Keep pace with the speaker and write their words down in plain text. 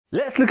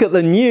Let's look at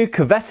the new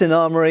Kvetun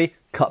Armoury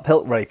cup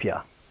hilt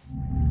rapier.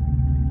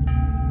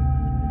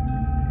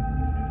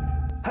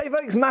 Hey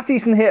folks, Matt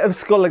Easton here of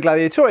Schola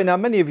Gladiatoria. Now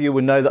many of you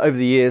will know that over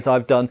the years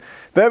I've done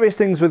various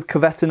things with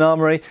Kvetun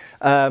Armoury,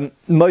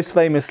 most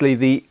famously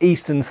the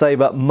Easton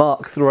Sabre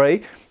Mark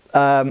III.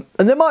 And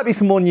there might be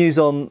some more news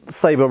on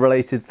sabre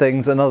related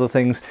things and other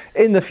things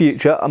in the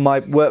future, and my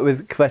work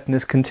with Kvetun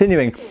is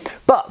continuing.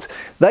 But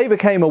they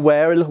became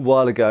aware a little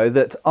while ago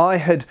that I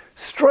had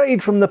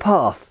strayed from the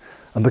path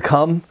and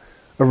become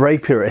a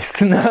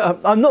rapierist. No,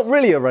 I'm not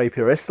really a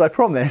rapierist, I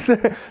promise,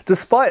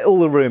 despite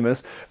all the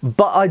rumours,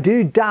 but I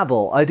do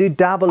dabble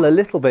a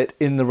little bit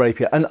in the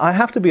rapier. And I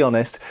have to be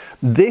honest,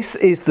 this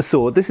is the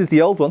sword, this is the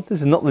old one,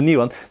 this is not the new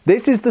one,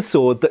 this is the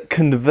sword that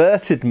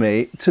converted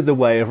me to the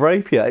way of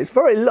rapier. It's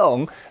very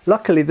long,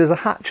 luckily there's a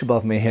hatch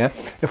above me here.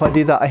 If I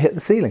do that I hit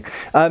the ceiling.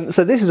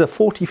 So this is a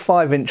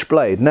 45-inch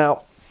blade.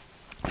 Now,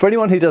 for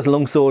anyone who does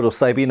longsword or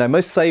sabre, you know,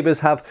 most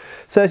sabres have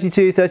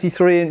 32,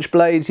 33-inch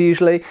blades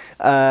usually.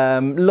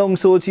 Long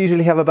swords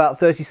usually have about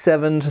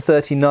 37 to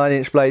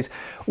 39-inch blades.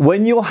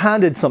 When you're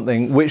handed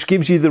something which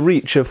gives you the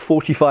reach of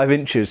 45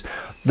 inches,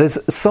 there's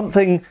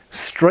something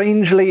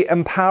strangely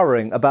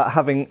empowering about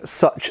having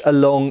such a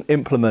long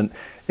implement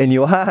in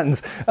your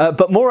hands.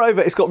 But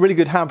moreover, it's got really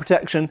good hand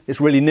protection,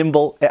 it's really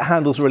nimble, it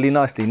handles really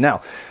nicely.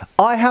 Now,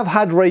 I have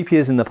had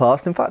rapiers in the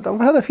past. In fact, I've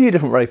had a few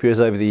different rapiers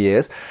over the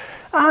years,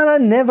 and I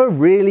never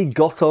really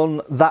got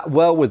on that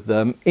well with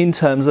them in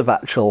terms of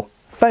actual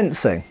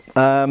fencing.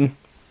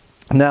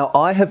 Now,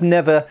 I have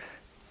never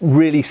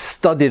really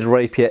studied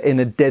rapier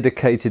in a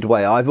dedicated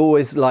way. I've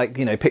always, like,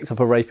 you know, picked up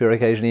a rapier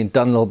occasionally and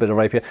done a little bit of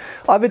rapier.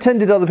 I've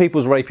attended other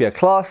people's rapier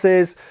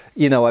classes,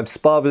 you know, I've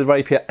sparred with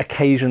rapier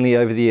occasionally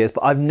over the years,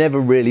 but I've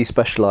never really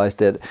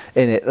specialised in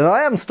it. And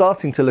I am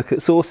starting to look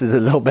at sources a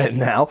little bit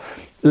now,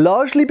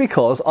 largely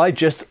because I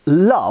just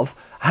love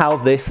how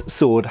this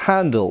sword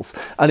handles.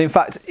 And in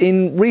fact,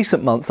 in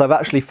recent months, I've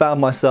actually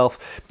found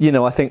myself, you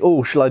know, I think,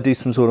 oh, shall I do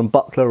some sort of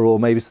buckler or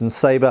maybe some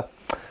sabre?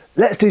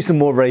 Let's do some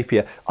more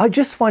rapier. I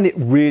just find it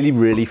really,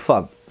 really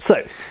fun.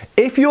 So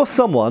if you're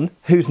someone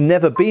who's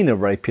never been a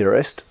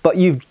rapierist, but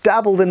you've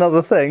dabbled in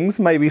other things,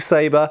 maybe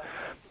sabre,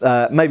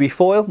 maybe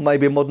foil,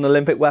 maybe modern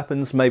Olympic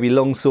weapons, maybe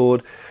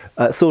longsword,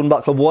 sword and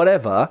buckler,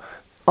 whatever,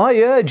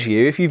 I urge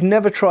you, if you've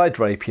never tried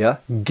rapier,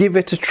 give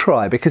it a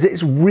try, because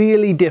it's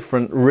really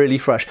different, really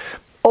fresh.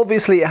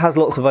 Obviously, it has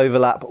lots of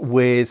overlap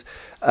with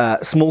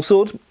small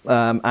sword,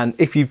 and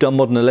if you've done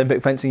modern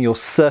Olympic fencing, you'll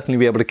certainly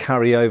be able to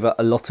carry over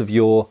a lot of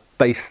your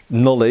base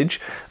knowledge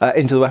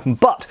into the weapon.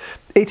 But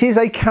it is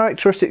a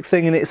characteristic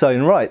thing in its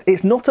own right.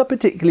 It's not a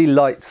particularly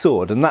light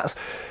sword, and that's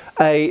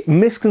a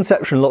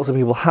misconception lots of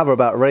people have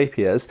about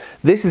rapiers.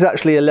 This is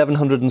actually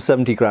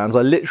 1170 grams.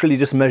 I literally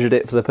just measured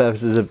it for the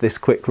purposes of this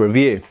quick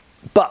review.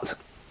 But,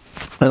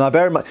 and I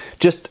bear in mind,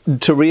 just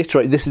to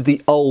reiterate, this is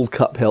the old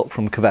cup hilt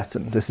from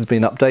Kvetun. This has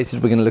been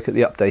updated. We're going to look at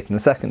the update in a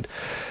second.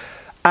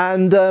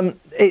 And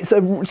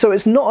so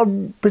it's not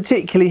a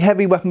particularly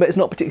heavy weapon, but it's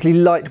not a particularly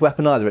light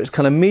weapon either. It's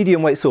kind of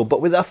medium weight sword, but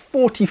with a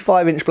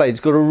 45-inch blade, it's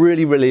got a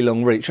really, really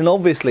long reach. And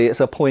obviously it's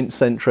a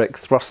point-centric,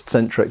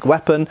 thrust-centric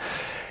weapon.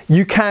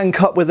 You can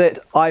cut with it.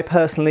 I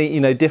personally, you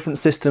know, different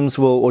systems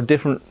will, or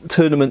different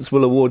tournaments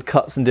will award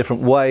cuts in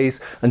different ways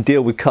and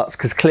deal with cuts,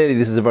 because clearly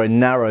this is a very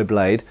narrow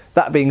blade.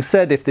 That being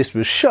said, if this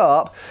was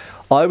sharp,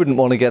 I wouldn't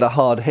want to get a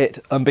hard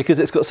hit, and because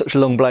it's got such a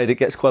long blade, it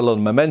gets quite a lot of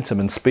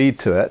momentum and speed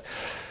to it.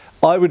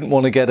 I wouldn't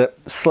want to get a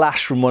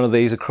slash from one of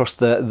these across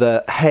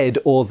the head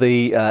or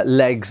the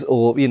legs,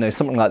 or, you know,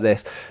 something like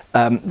this.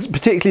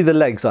 Particularly the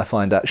legs, I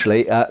find,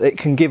 actually. It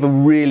can give a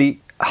really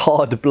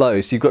hard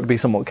blow, so you've got to be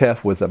somewhat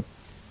careful with them.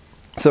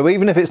 So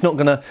even if it's not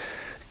going to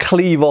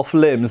cleave off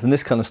limbs and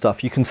this kind of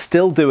stuff, you can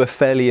still do a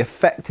fairly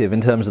effective,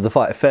 in terms of the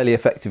fight, a fairly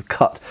effective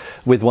cut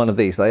with one of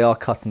these. They are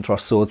cut and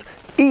thrust swords,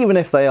 even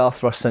if they are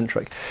thrust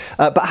centric.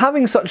 But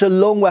having such a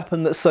long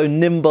weapon that's so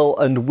nimble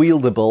and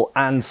wieldable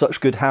and such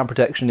good hand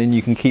protection, and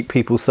you can keep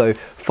people so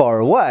far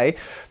away,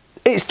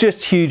 it's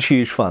just huge,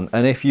 huge fun.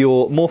 And if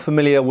you're more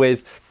familiar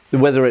with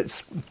whether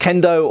it's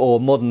kendo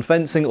or modern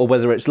fencing, or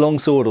whether it's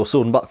longsword or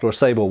sword and buckler or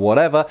sabre or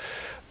whatever,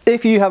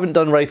 if you haven't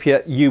done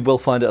rapier, you will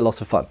find it a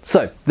lot of fun.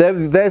 So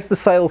there's the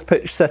sales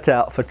pitch set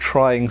out for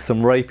trying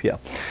some rapier.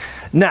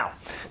 Now,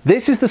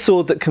 this is the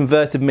sword that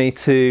converted me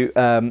to,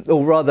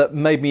 or rather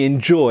made me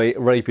enjoy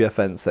rapier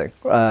fencing.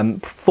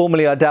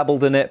 Formerly I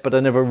dabbled in it, but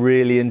I never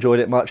really enjoyed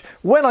it much.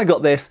 When I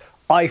got this,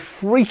 I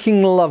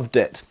freaking loved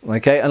it,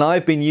 okay? And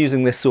I've been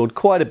using this sword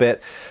quite a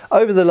bit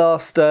over the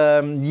last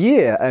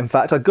year. In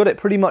fact, I got it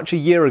pretty much a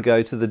year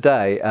ago to the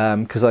day,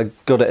 because I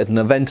got it at an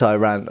event I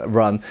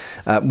run,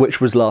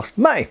 which was last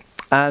May.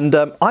 And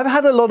I've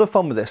had a lot of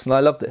fun with this, and I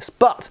love this.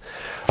 But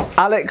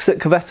Alex at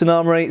Kvetun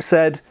Armoury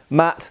said,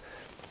 Matt,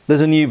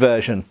 there's a new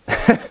version.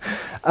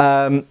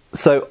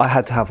 So I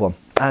had to have one.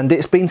 And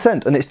it's been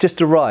sent, and it's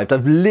just arrived.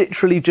 I've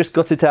literally just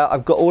got it out.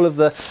 I've got all of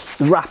the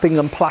wrapping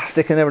and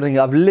plastic and everything.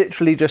 I've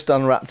literally just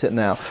unwrapped it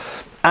now.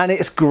 And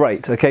it's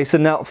great, okay? So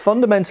now,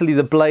 fundamentally,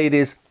 the blade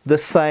is the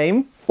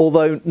same.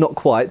 although not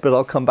quite, but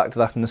I'll come back to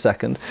that in a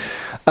second.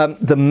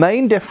 The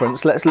main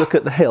difference, let's look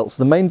at the hilts.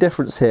 The main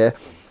difference here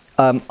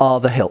are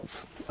the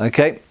hilts.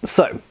 Okay,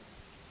 so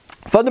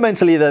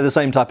fundamentally they're the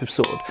same type of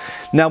sword.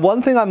 Now,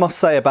 one thing I must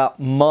say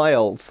about my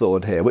old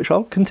sword here, which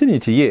I'll continue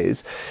to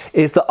use,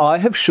 is that I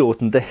have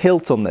shortened the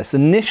hilt on this.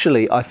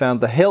 Initially I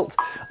found the hilt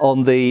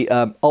on the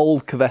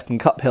old Kvetun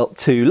cup hilt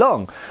too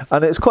long,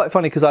 and it's quite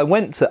funny because I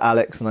went to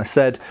Alex and I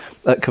said,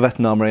 at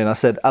Kvetun Armoury, and I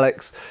said,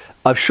 Alex,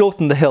 I've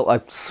shortened the hilt,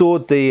 I've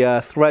sawed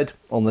the thread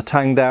on the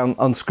tang down,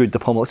 unscrewed the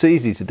pommel. It's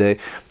easy to do.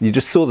 You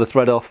just saw the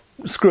thread off,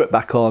 screw it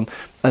back on,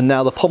 and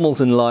now the pommel's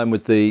in line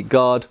with the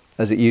guard,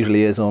 as it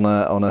usually is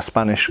on a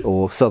Spanish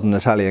or Southern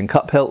Italian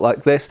cup hilt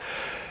like this.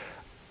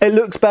 It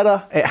looks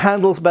better, it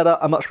handles better,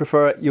 I much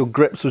prefer it. Your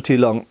grips were too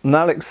long. And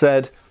Alex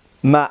said,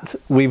 Matt,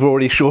 we've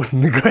already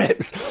shortened the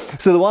grips.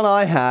 So the one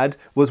I had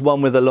was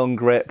one with a long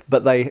grip,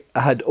 but they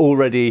had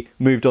already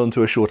moved on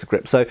to a shorter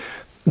grip. So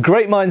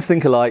great minds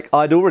think alike.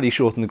 I'd already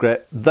shortened the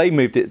grip. They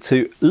moved it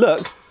to,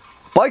 look,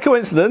 by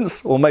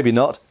coincidence, or maybe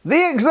not,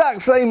 the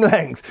exact same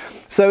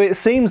length. So it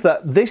seems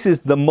that this is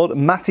the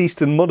Matt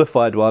Easton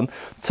modified one.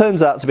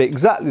 Turns out to be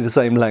exactly the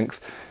same length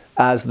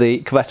as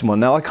the Kvetun one.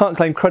 Now, I can't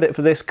claim credit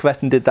for this.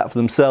 Kvetun did that for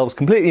themselves,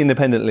 completely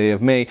independently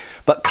of me.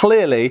 But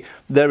clearly,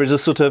 there is a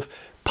sort of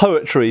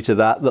poetry to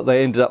that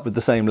they ended up with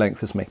the same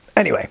length as me.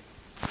 Anyway,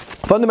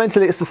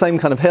 fundamentally, it's the same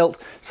kind of hilt,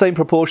 same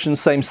proportions,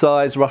 same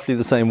size, roughly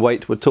the same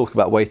weight. We'll talk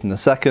about weight in a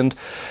second.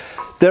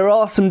 There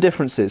are some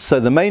differences. So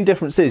the main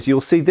difference is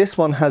you'll see this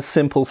one has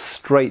simple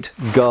straight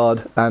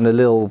guard and a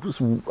little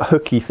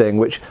hooky thing,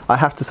 which I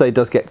have to say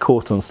does get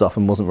caught on stuff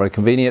and wasn't very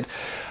convenient.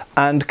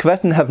 And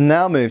Kvetun have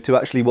now moved to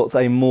actually what's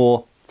a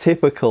more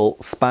typical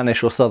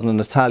Spanish or Southern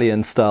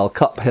Italian style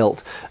cup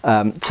hilt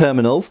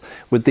terminals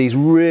with these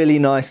really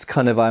nice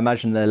kind of, I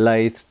imagine they're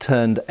lathe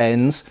turned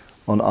ends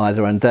on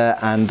either end there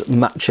and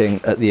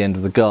matching at the end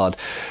of the guard.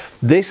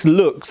 This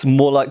looks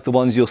more like the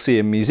ones you'll see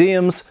in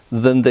museums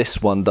than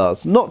this one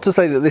does. Not to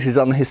say that this is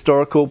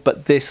unhistorical,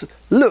 but this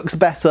looks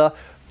better,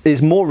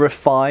 is more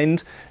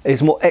refined,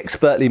 is more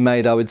expertly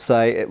made, I would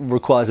say. It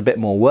requires a bit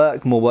more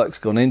work's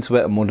gone into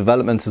it and more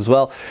development as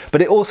well,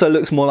 but it also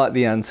looks more like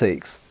the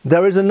antiques.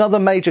 There is another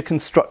major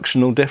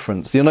constructional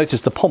difference. You'll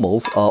notice the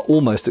pommels are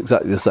almost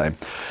exactly the same.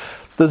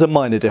 There's a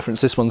minor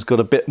difference. This one's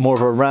got a bit more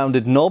of a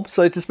rounded knob,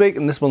 so to speak,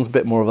 and this one's a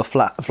bit more of a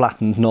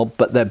flattened knob,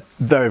 but they're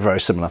very, very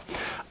similar.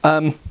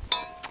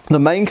 The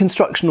main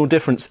constructional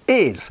difference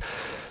is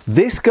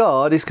this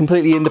guard is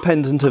completely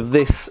independent of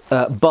this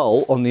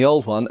bowl on the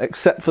old one,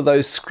 except for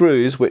those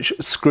screws which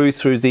screw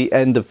through the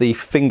end of the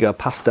finger,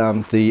 pass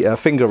down the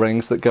finger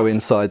rings that go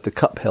inside the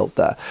cup hilt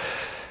there.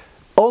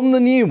 On the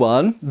new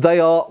one, they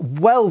are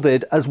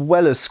welded as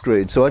well as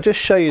screwed. So I'll just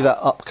show you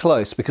that up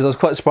close because I was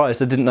quite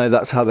surprised. I didn't know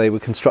that's how they were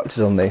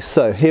constructed on these.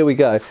 So here we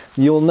go.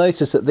 You'll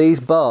notice that these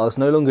bars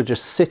no longer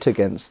just sit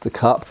against the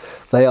cup.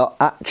 They are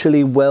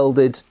actually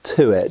welded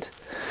to it.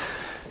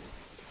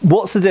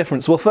 What's the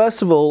difference? Well,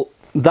 first of all,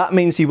 that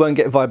means you won't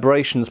get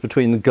vibrations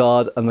between the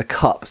guard and the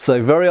cup.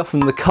 So very often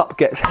the cup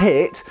gets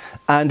hit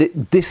and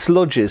it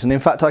dislodges. And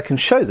in fact, I can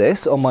show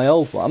this on my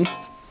old one.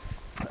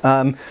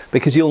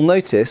 Because you'll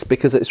notice,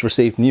 because it's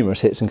received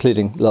numerous hits,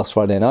 including last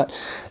Friday night,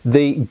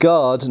 the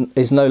guard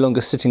is no longer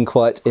sitting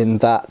quite in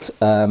that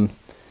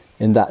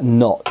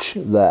notch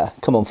there.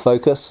 Come on,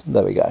 focus.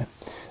 There we go.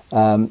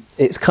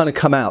 It's kind of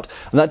come out,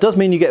 and that does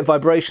mean you get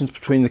vibrations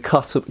between the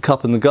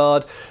cup and the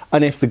guard,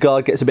 and if the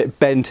guard gets a bit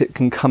bent, it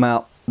can come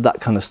out,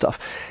 that kind of stuff.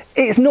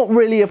 It's not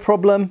really a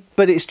problem,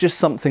 but it's just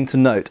something to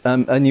note.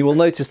 And you will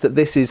notice that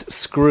this is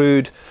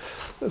screwed.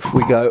 If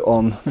we go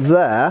on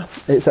there,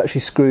 it's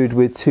actually screwed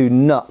with two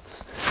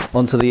nuts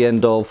onto the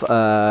end of,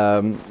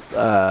 rather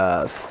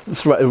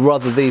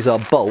these are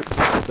bolts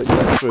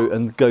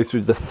that go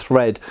through the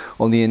thread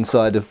on the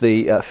inside of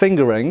the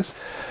finger rings.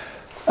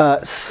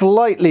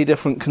 Slightly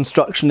different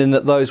construction in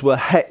that those were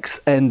hex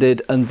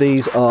ended and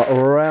these are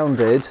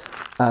rounded,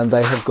 and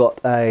they have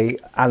got a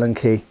Allen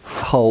key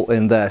hole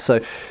in there. So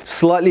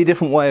slightly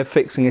different way of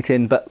fixing it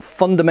in, but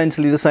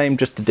fundamentally the same,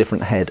 just a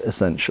different head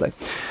essentially.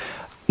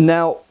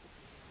 Now,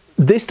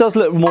 this does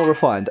look more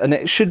refined, and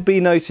it should be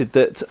noted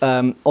that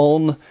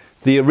on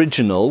the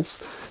originals,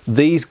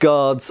 these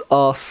guards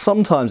are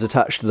sometimes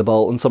attached to the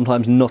bowl and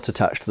sometimes not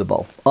attached to the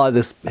bowl.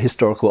 Either's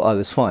historical,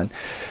 either's fine.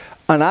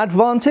 An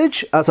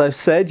advantage, as I've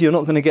said, you're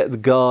not going to get the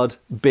guard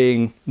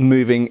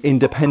moving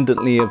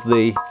independently of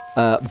the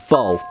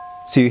bowl.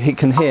 So you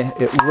can hear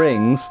it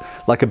rings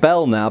like a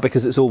bell now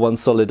because it's all one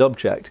solid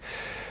object.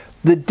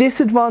 The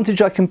disadvantage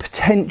I can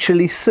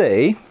potentially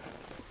see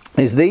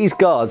is these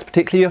guards,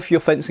 particularly if you're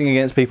fencing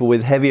against people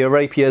with heavier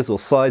rapiers or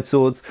side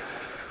swords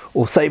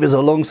or sabres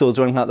or long swords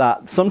or anything like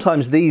that,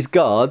 sometimes these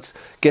guards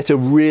get a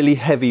really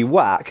heavy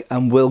whack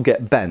and will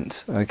get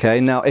bent.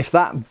 Okay, now if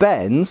that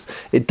bends,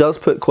 it does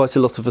put quite a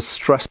lot of a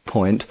stress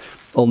point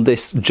on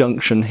this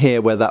junction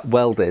here where that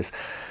weld is.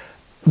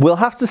 We'll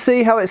have to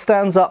see how it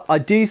stands up. I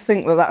do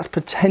think that that's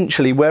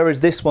potentially,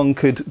 whereas this one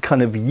could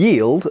kind of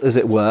yield, as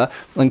it were,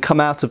 and come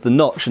out of the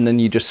notch and then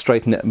you just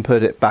straighten it and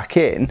put it back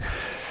in.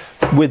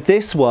 With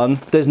this one,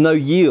 there's no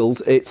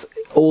yield. It's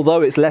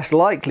although it's less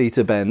likely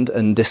to bend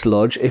and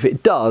dislodge, if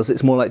it does,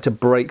 it's more likely to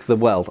break the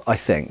weld, I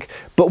think.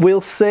 But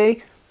we'll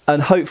see,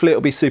 and hopefully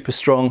it'll be super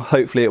strong,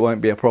 hopefully it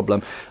won't be a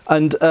problem.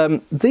 And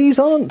these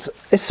aren't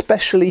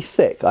especially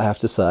thick, I have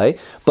to say,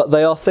 but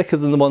they are thicker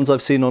than the ones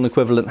I've seen on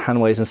equivalent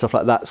handways and stuff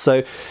like that.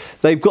 So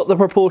they've got the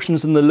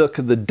proportions and the look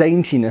and the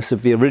daintiness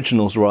of the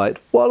originals right,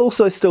 while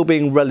also still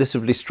being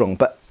relatively strong.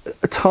 But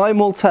time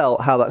will tell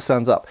how that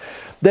stands up.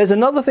 There's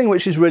another thing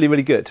which is really,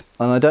 really good,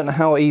 and I don't know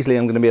how easily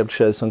I'm going to be able to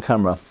show this on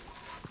camera.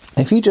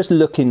 If you just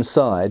look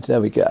inside,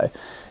 there we go.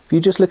 If you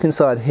just look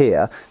inside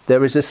here,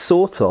 there is a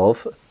sort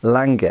of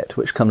langet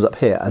which comes up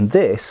here, and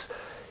this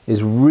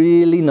is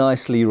really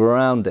nicely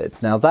rounded.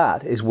 Now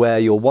that is where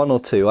your one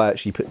or two, I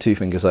actually put 2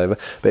 fingers over,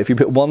 but if you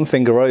put 1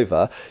 finger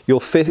over, your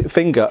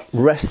finger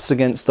rests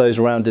against those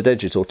rounded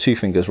edges, or 2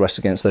 fingers rest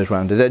against those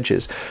rounded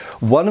edges.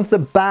 One of the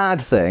bad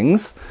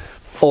things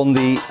on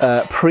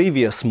the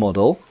previous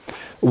model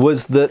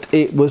was that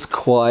it was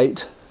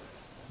quite,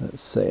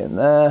 let's see in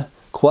there,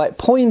 quite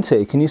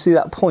pointy. Can you see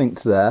that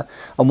point there?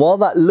 And while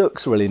that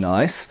looks really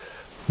nice,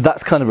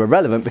 that's kind of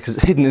irrelevant because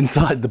it's hidden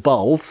inside the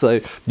bowl, so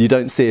you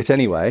don't see it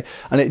anyway.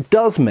 And it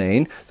does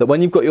mean that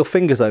when you've got your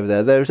fingers over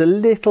there, there's a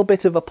little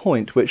bit of a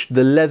point which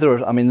the leather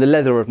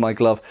of my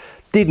glove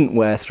didn't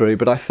wear through,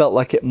 but I felt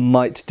like it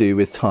might do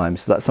with time,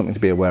 so that's something to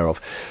be aware of.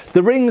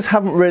 The rings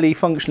haven't really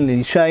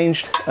functionally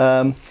changed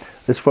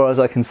as far as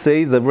I can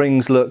see. The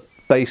rings look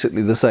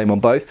basically the same on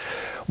both.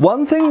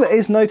 One thing that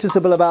is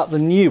noticeable about the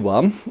new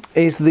one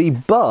is the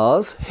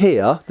bars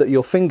here that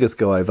your fingers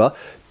go over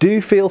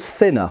do feel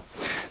thinner.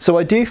 So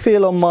I do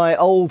feel on my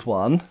old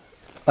one,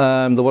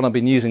 the one I've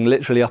been using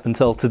literally up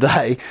until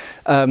today,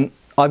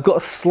 I've got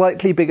a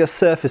slightly bigger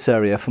surface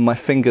area for my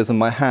fingers and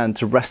my hand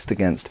to rest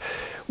against,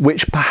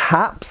 which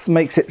perhaps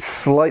makes it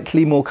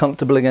slightly more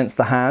comfortable against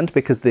the hand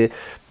because the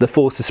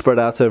force is spread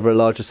out over a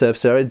larger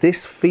surface area.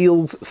 This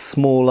feels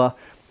smaller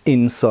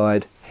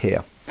inside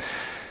here.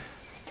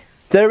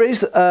 There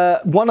is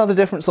one other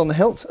difference on the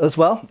hilt as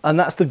well, and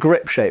that's the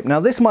grip shape.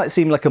 Now this might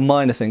seem like a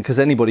minor thing because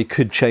anybody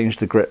could change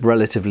the grip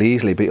relatively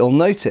easily, but you'll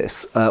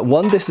notice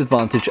one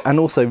disadvantage and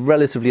also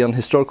relatively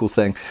unhistorical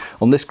thing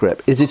on this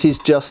grip is it is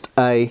just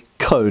a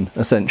cone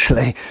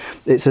essentially.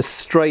 It's a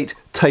straight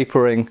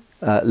tapering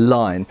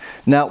line.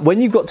 Now when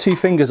you've got 2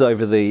 fingers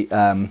over the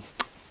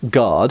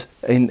guard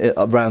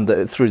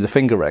through the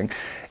finger ring,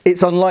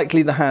 it's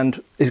unlikely the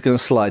hand is going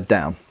to slide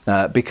down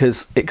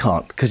because it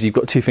can't, because you've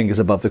got 2 fingers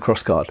above the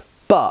cross guard.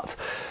 But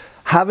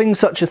having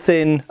such a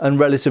thin and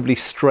relatively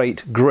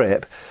straight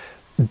grip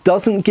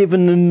doesn't give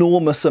an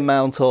enormous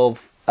amount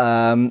of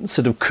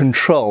sort of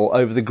control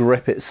over the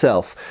grip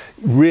itself.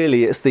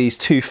 Really, it's these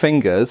 2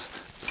 fingers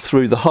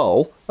through the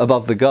hole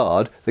above the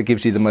guard that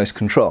gives you the most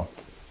control.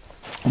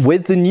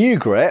 With the new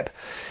grip,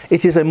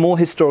 it is a more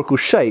historical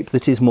shape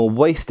that is more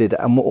wasted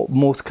and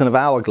more kind of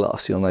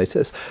hourglass, you'll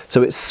notice.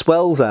 So it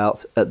swells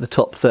out at the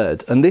top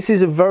third. And this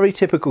is a very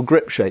typical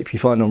grip shape you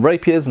find on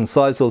rapiers and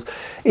side swords,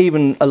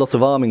 even a lot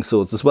of arming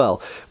swords as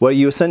well, where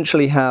you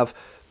essentially have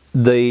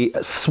the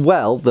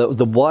swell,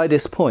 the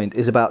widest point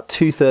is about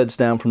 2/3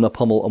 down from the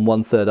pommel and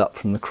 1/3 up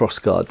from the cross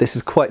guard. This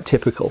is quite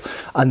typical,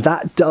 and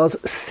that does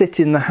sit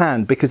in the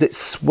hand because it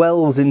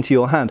swells into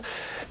your hand.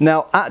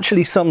 Now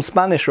actually some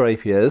Spanish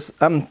rapiers,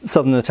 and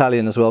southern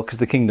Italian as well because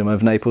the Kingdom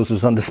of Naples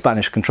was under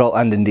Spanish control,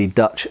 and indeed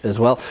Dutch as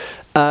well,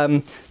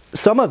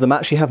 some of them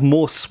actually have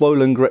more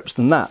swollen grips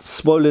than that.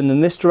 Swollen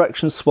in this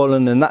direction,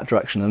 swollen in that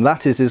direction. And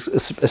that is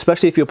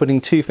especially if you're putting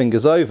 2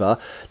 fingers over,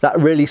 that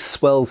really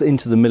swells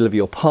into the middle of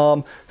your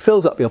palm,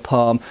 fills up your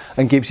palm,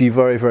 and gives you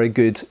very, very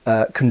good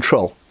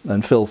control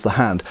and fills the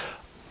hand.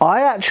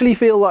 I actually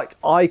feel like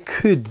I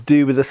could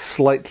do with a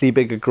slightly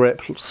bigger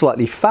grip,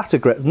 slightly fatter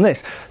grip than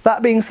this.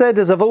 That being said,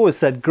 as I've always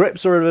said,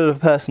 grips are a bit of a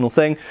personal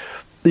thing.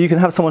 You can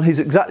have someone who's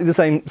exactly the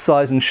same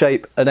size and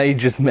shape and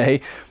age as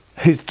me,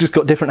 who's just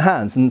got different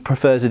hands and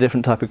prefers a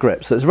different type of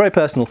grip. So it's a very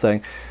personal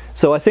thing.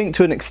 So I think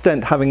to an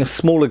extent having a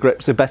smaller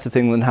grip is a better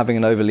thing than having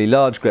an overly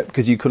large grip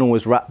because you can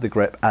always wrap the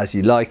grip as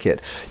you like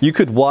it. You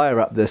could wire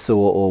wrap this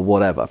or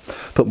whatever,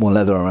 put more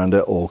leather around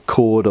it or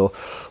cord or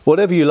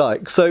whatever you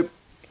like. So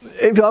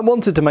if I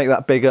wanted to make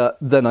that bigger,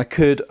 then I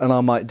could, and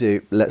I might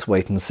do. Let's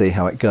wait and see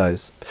how it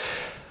goes.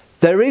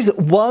 There is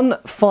one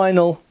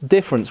final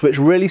difference which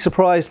really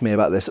surprised me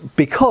about this,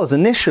 because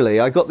initially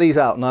I got these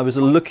out and I was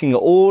looking at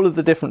all of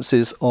the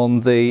differences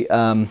on the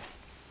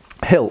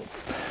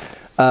hilts,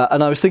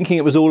 and I was thinking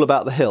it was all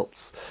about the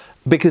hilts,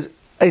 because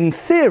in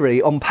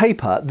theory, on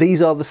paper,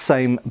 these are the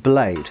same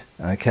blade,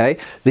 okay?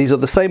 These are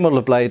the same model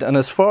of blade, and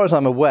as far as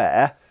I'm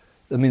aware,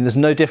 I mean, there's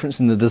no difference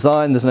in the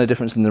design, there's no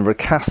difference in the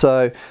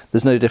ricasso,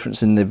 there's no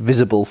difference in the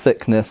visible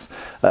thickness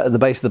at the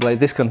base of the blade,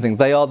 this kind of thing.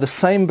 They are the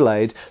same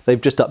blade,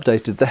 they've just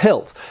updated the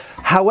hilt.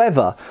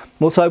 However,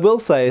 what I will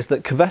say is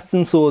that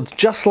Kvetun swords,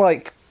 just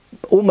like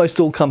almost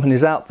all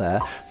companies out there,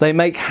 they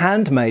make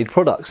handmade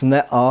products, and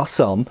there are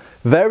some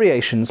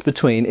variations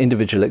between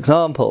individual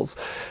examples.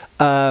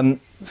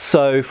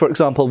 So, for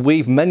example,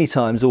 we've many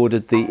times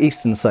ordered the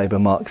Easton sabre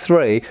Mark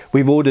III.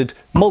 We've ordered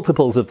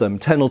multiples of them,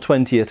 10 or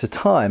 20 at a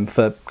time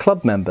for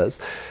club members.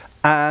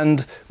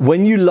 And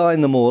when you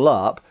line them all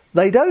up,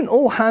 they don't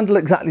all handle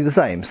exactly the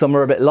same. Some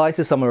are a bit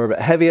lighter, some are a bit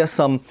heavier,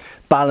 some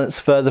balance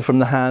further from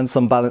the hand,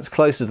 some balance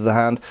closer to the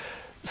hand.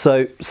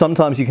 So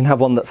sometimes you can have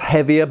one that's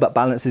heavier but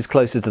balances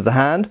closer to the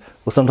hand,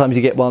 or sometimes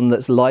you get one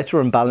that's lighter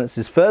and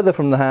balances further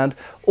from the hand,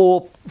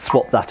 or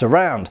swap that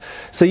around.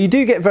 So you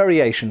do get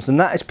variations, and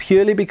that is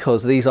purely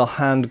because these are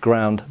hand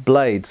ground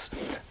blades,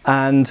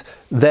 and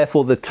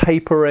therefore the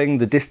tapering,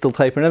 the distal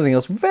taper and everything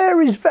else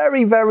varies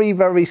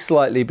very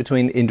slightly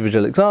between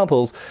individual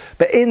examples,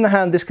 but in the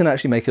hand this can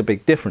actually make a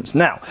big difference.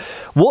 Now,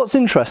 what's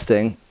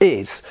interesting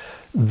is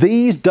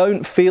these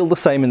don't feel the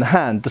same in the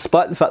hand,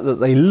 despite the fact that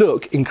they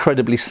look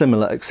incredibly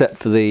similar, except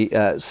for the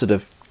sort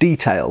of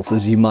details,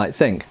 as you might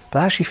think, but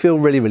they actually feel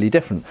really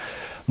different.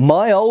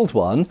 My old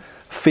one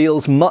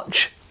feels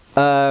much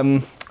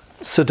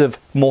sort of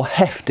more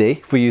hefty,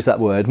 if we use that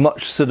word,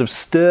 much sort of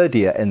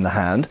sturdier in the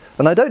hand,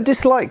 and I don't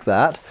dislike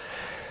that.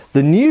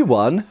 The new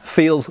one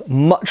feels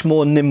much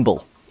more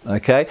nimble.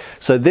 Okay,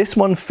 so this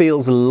one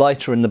feels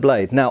lighter in the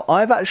blade. Now,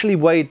 I've actually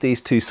weighed these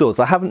two swords.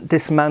 I haven't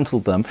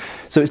dismantled them,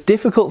 so it's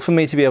difficult for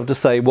me to be able to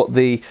say what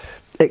the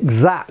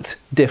exact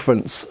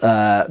difference,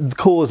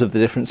 cause of the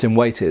difference in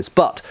weight is.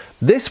 But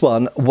this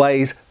one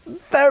weighs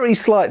very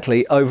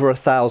slightly over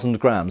 1,000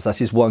 grams.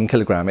 That is 1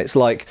 kilogram. It's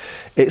like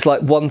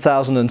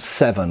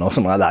 1,007 or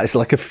something like that. It's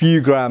like a few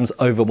grams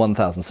over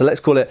 1,000. So let's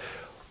call it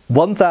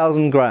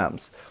 1,000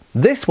 grams.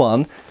 This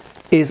one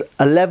is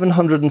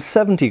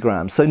 1,170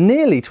 grams, so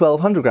nearly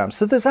 1,200 grams.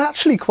 So there's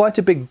actually quite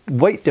a big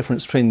weight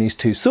difference between these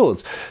two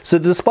swords. So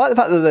despite the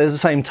fact that they're the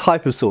same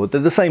type of sword, they're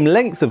the same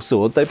length of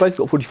sword, they've both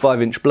got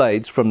 45-inch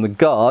blades from the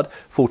guard,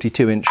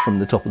 42-inch from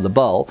the top of the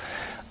bowl,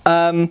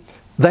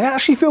 they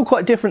actually feel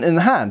quite different in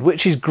the hand,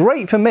 which is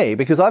great for me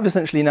because I've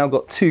essentially now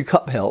got two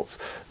cup hilts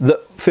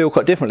that feel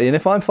quite differently. And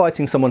if I'm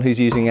fighting someone who's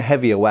using a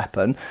heavier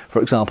weapon,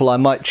 for example, I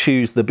might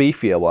choose the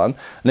beefier one.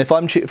 And if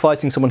I'm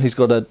fighting someone who's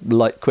got a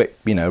light, quick,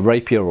 you know,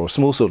 rapier or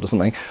small sword or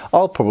something,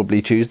 I'll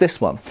probably choose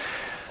this one.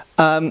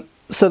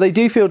 So they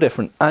do feel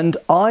different, and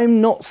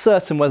I'm not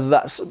certain whether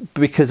that's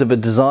because of a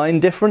design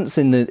difference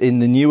in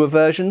the newer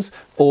versions,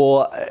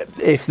 or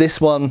if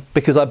this one,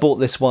 because I bought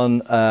this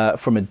one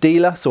from a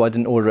dealer, so I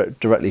didn't order it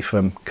directly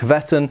from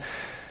Kvetun.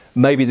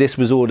 Maybe this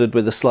was ordered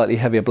with a slightly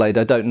heavier blade,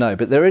 I don't know.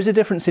 But there is a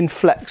difference in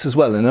flex as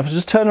well, and if I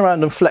just turn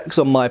around and flex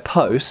on my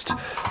post,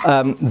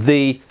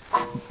 the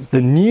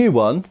new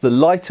one, the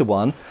lighter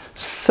one,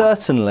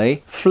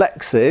 certainly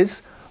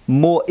flexes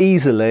more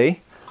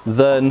easily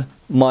than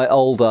my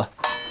older,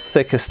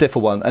 thicker, stiffer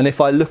one. And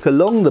if I look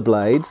along the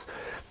blades,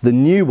 the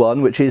new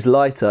one, which is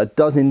lighter,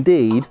 does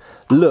indeed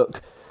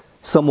look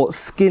somewhat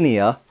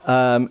skinnier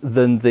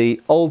than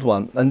the old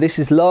one. And this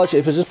is largely,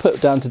 if I just put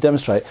it down to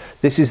demonstrate,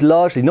 this is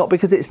largely not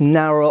because it's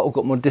narrower or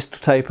got more distal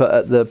taper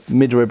at the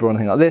midrib or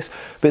anything like this,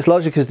 but it's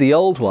largely because the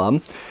old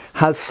one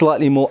has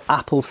slightly more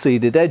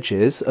apple-seeded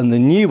edges and the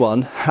new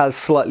one has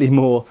slightly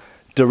more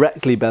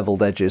directly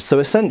beveled edges. So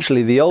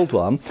essentially the old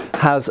one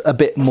has a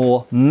bit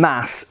more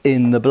mass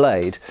in the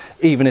blade,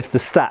 even if the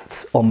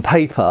stats on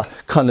paper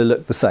kind of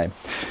look the same.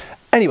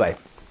 Anyway,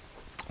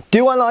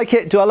 do I like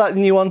it? Do I like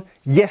the new one?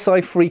 Yes, I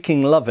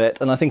freaking love it,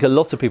 and I think a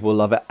lot of people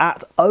love it.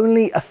 At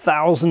only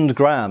 1,000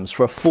 grams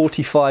for a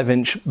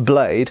 45-inch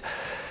blade,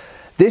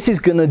 this is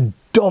going to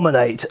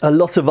dominate a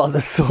lot of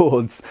other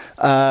swords.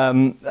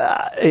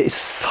 It's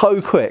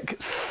so quick,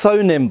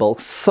 so nimble,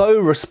 so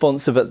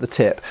responsive at the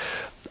tip.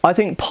 I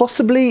think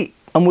possibly,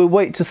 and we'll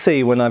wait to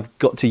see when I've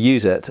got to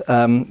use it,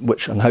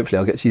 which, and hopefully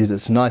I'll get to use it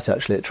tonight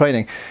actually at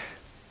training.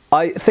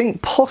 I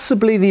think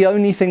possibly the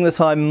only thing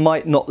that I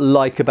might not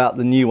like about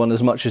the new one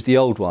as much as the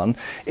old one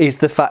is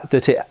the fact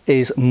that it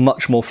is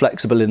much more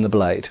flexible in the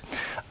blade.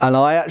 And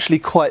I actually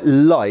quite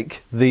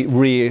like the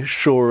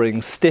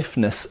reassuring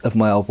stiffness of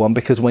my old one,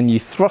 because when you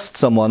thrust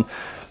someone,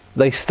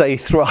 they stay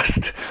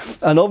thrust.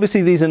 And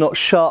obviously these are not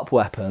sharp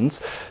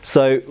weapons,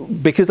 so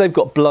because they've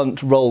got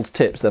blunt rolled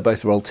tips, they're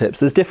both rolled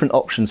tips. There's different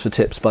options for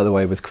tips, by the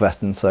way, with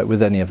Kvetun, so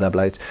with any of their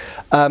blades.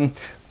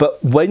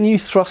 But when you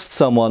thrust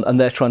someone and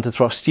they're trying to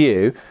thrust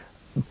you,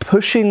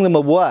 pushing them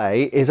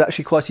away is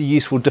actually quite a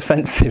useful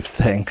defensive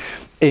thing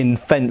in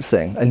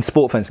fencing, in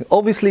sport fencing.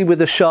 Obviously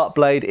with a sharp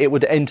blade it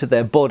would enter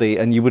their body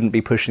and you wouldn't be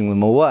pushing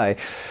them away.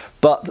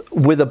 But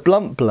with a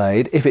blunt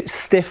blade, if it's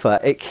stiffer,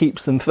 it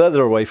keeps them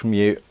further away from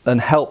you and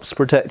helps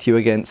protect you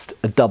against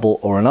a double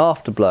or an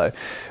after blow.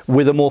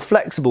 With a more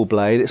flexible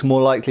blade, it's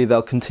more likely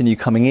they'll continue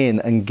coming in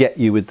and get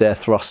you with their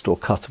thrust or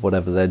cut or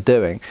whatever they're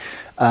doing.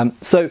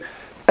 So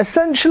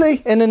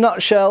essentially, in a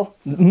nutshell,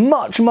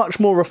 much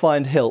more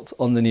refined hilt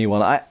on the new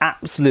one. I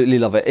absolutely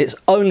love it. It's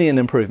only an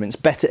improvement.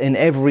 It's better in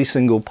every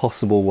single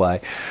possible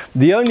way.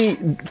 The only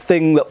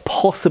thing that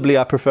possibly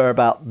I prefer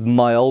about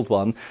my old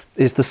one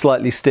is the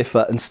slightly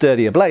stiffer and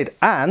sturdier blade.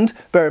 And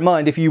bear in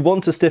mind, if you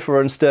want a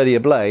stiffer and sturdier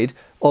blade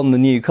on the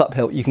new cup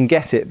hilt, you can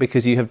get it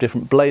because you have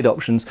different blade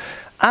options,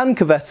 and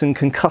Kvetun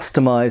can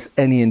customize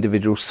any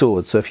individual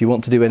sword. So if you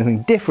want to do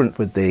anything different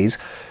with these,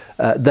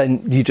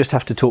 then you just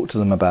have to talk to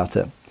them about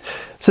it.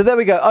 So there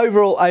we go.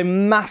 Overall, a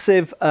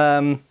massive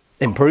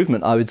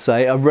improvement, I would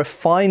say, a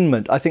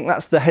refinement. I think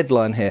that's the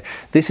headline here.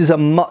 This is a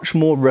much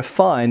more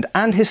refined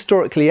and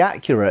historically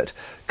accurate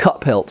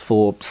cup hilt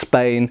for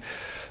Spain,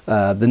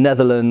 the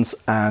Netherlands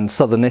and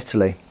southern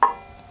Italy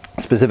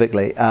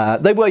specifically.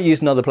 They were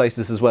used in other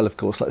places as well, of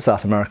course, like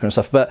South America and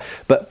stuff,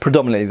 but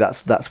predominantly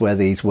that's where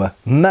these were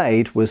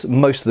made.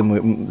 Most of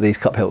them, these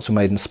cup hilts were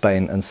made in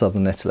Spain and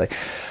southern Italy.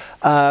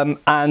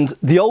 And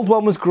the old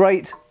one was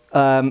great,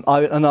 and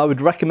I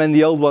would recommend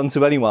the old one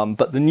to anyone,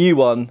 but the new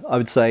one, I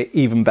would say,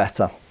 even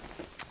better.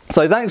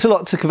 So thanks a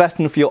lot to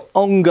Kvetun for your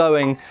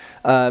ongoing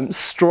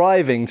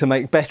striving to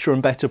make better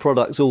and better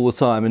products all the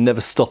time and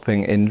never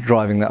stopping in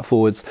driving that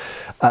forwards.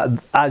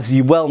 As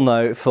you well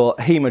know, for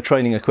HEMA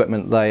training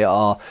equipment, they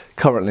are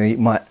currently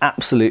my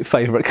absolute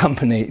favourite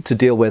company to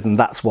deal with, and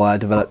that's why I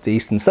developed the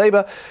Easton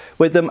Sabre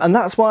with them, and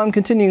that's why I'm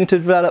continuing to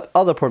develop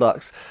other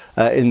products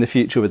in the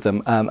future with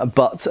them.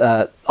 But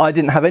I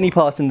didn't have any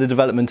part in the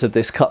development of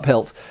this cup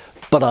hilt,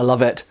 but I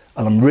love it,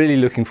 and I'm really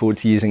looking forward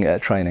to using it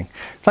at training.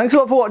 Thanks a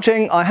lot for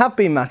watching. I have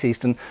been Matt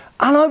Easton,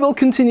 and I will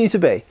continue to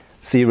be.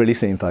 See you really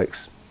soon,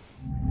 folks.